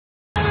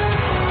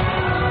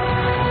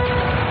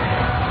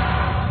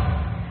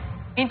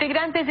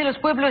Integrantes de los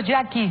pueblos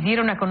yaquis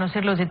dieron a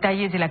conocer los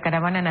detalles de la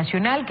caravana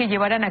nacional que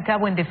llevarán a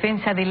cabo en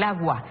defensa del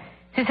agua.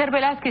 César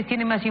Velázquez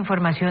tiene más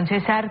información.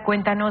 César,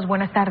 cuéntanos,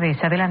 buenas tardes,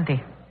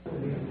 adelante.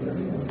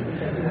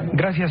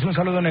 Gracias, un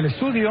saludo en el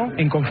estudio.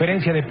 En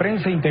conferencia de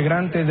prensa,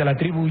 integrantes de la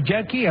tribu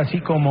yaqui, así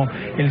como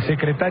el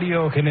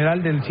secretario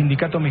general del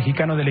Sindicato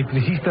Mexicano de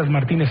Electricistas,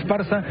 Martín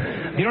Esparza,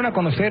 dieron a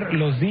conocer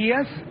los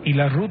días y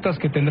las rutas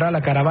que tendrá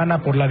la caravana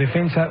por la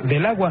defensa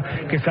del agua,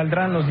 que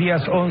saldrán los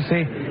días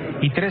 11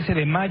 y 13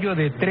 de mayo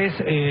de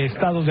 3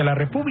 estados de la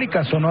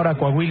República, Sonora,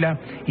 Coahuila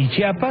y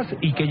Chiapas,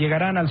 y que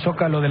llegarán al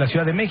Zócalo de la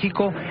Ciudad de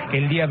México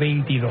el día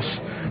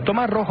 22.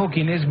 Tomás Rojo,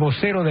 quien es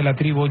vocero de la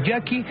tribu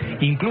yaqui,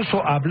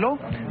 incluso habló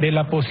de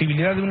la posibilidad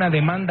de una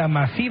demanda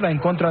masiva en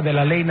contra de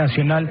la Ley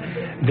Nacional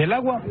del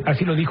Agua,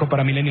 así lo dijo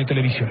para Milenio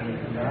Televisión.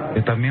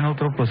 También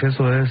otro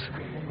proceso es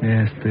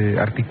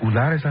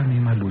articular esas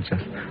mismas luchas,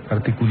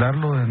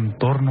 articularlo en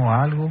torno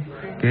a algo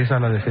que es a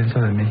la defensa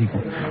de México.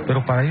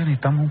 Pero para ello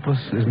necesitamos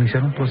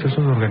iniciar un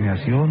proceso de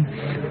organización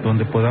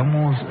donde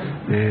podamos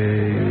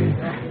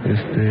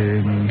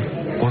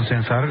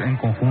consensar en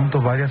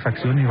conjunto varias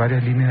acciones y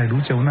varias líneas de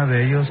lucha. Una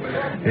de ellos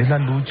es la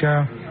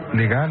lucha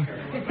legal,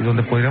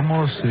 donde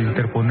podríamos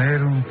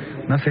interponer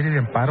una serie de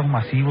amparos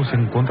masivos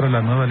en contra de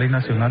la nueva Ley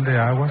Nacional de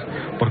Aguas,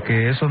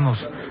 porque eso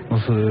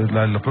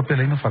la propia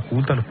ley nos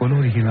faculta a los pueblos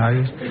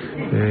originarios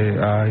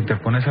a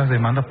interponer esas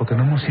demandas porque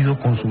no hemos sido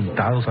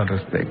consultados al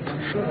respecto.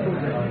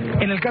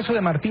 En el caso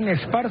de Martín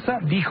Esparza,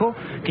 dijo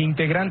que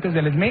integrantes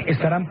del S.M.E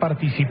estarán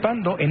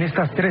participando en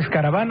estas 3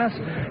 caravanas,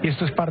 y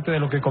esto es parte de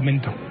lo que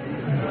comentó.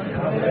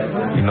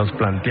 Y nos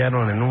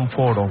plantearon en un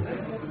foro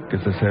que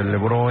se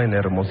celebró en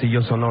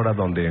Hermosillo, Sonora,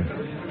 donde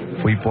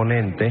fui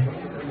ponente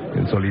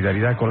en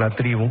solidaridad con la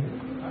tribu.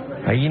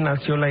 Ahí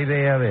nació la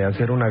idea de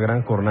hacer una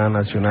gran jornada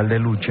nacional de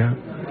lucha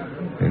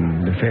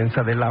en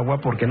defensa del agua,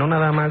 porque no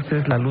nada más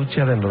es la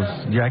lucha de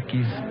los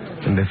yaquis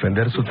en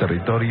defender su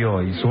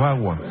territorio y su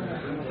agua.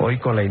 Hoy,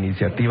 con la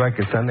iniciativa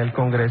que está en el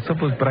Congreso,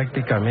 pues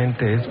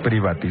prácticamente es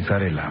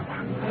privatizar el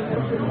agua.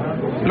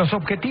 Los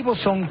objetivos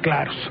son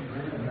claros: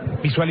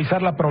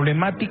 visualizar la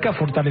problemática,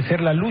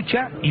 fortalecer la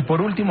lucha y,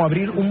 por último,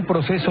 abrir un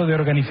proceso de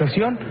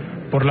organización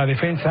por la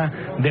defensa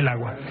del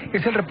agua.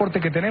 Es el reporte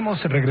que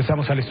tenemos.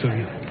 Regresamos al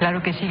estudio.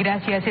 Claro que sí,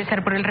 gracias,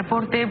 César, por el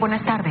reporte.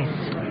 Buenas tardes.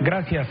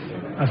 Gracias.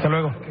 Hasta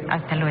luego.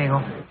 Hasta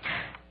luego.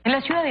 En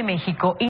la Ciudad de México